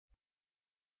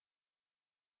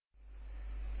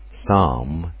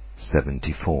Psalm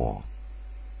 74.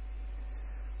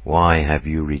 Why have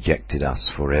you rejected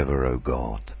us forever, O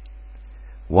God?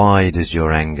 Why does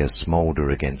your anger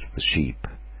smoulder against the sheep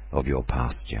of your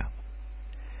pasture?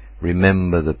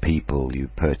 Remember the people you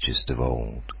purchased of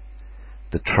old,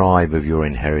 the tribe of your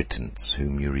inheritance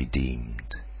whom you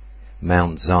redeemed,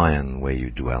 Mount Zion where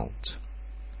you dwelt.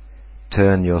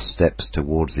 Turn your steps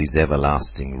towards these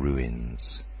everlasting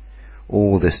ruins.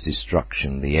 All this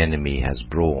destruction the enemy has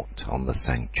brought on the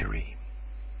sanctuary.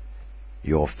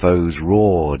 Your foes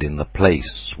roared in the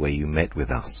place where you met with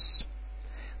us.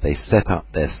 They set up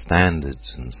their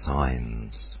standards and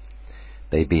signs.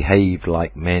 They behaved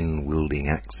like men wielding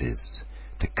axes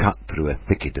to cut through a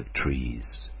thicket of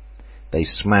trees. They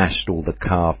smashed all the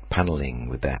carved panelling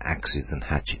with their axes and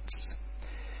hatchets.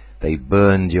 They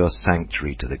burned your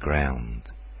sanctuary to the ground.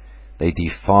 They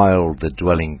defiled the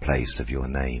dwelling place of your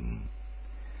name.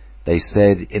 They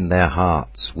said in their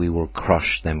hearts, we will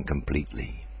crush them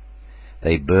completely.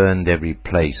 They burned every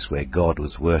place where God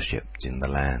was worshipped in the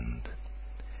land.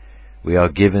 We are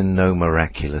given no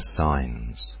miraculous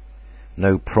signs.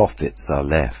 No prophets are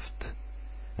left,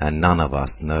 and none of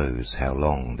us knows how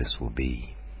long this will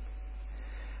be.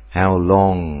 How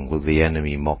long will the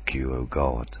enemy mock you, O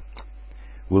God?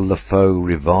 Will the foe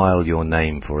revile your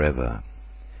name forever?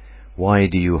 Why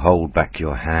do you hold back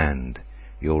your hand,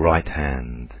 your right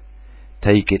hand?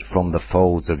 Take it from the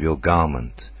folds of your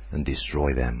garment and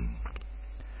destroy them.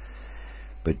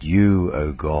 But you,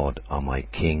 O God, are my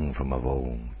King from of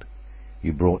old.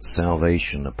 You brought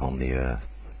salvation upon the earth.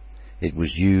 It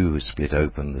was you who split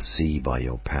open the sea by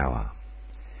your power.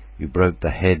 You broke the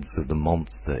heads of the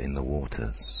monster in the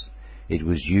waters. It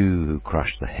was you who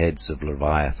crushed the heads of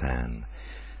Leviathan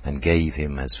and gave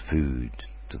him as food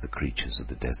to the creatures of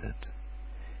the desert.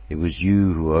 It was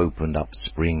you who opened up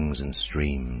springs and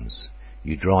streams.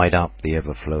 You dried up the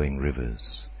ever-flowing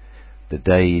rivers. The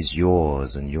day is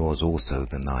yours, and yours also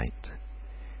the night.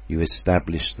 You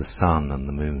established the sun and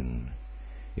the moon.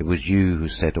 It was you who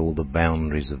set all the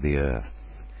boundaries of the earth.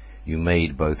 You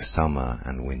made both summer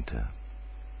and winter.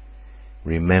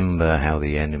 Remember how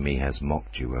the enemy has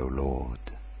mocked you, O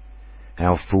Lord.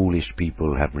 How foolish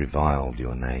people have reviled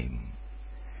your name.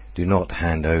 Do not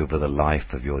hand over the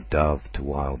life of your dove to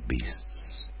wild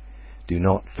beasts. Do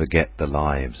not forget the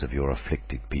lives of your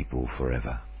afflicted people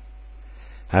forever.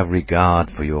 Have regard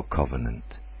for your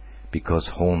covenant, because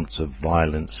haunts of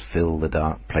violence fill the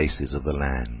dark places of the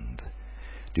land.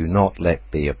 Do not let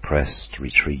the oppressed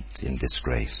retreat in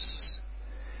disgrace.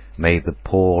 May the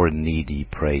poor and needy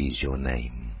praise your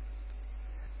name.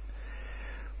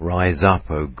 Rise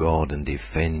up, O God, and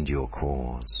defend your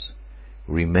cause.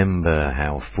 Remember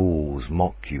how fools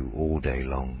mock you all day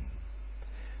long.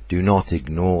 Do not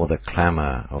ignore the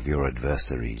clamour of your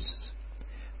adversaries,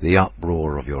 the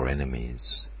uproar of your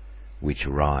enemies, which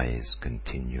rise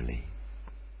continually.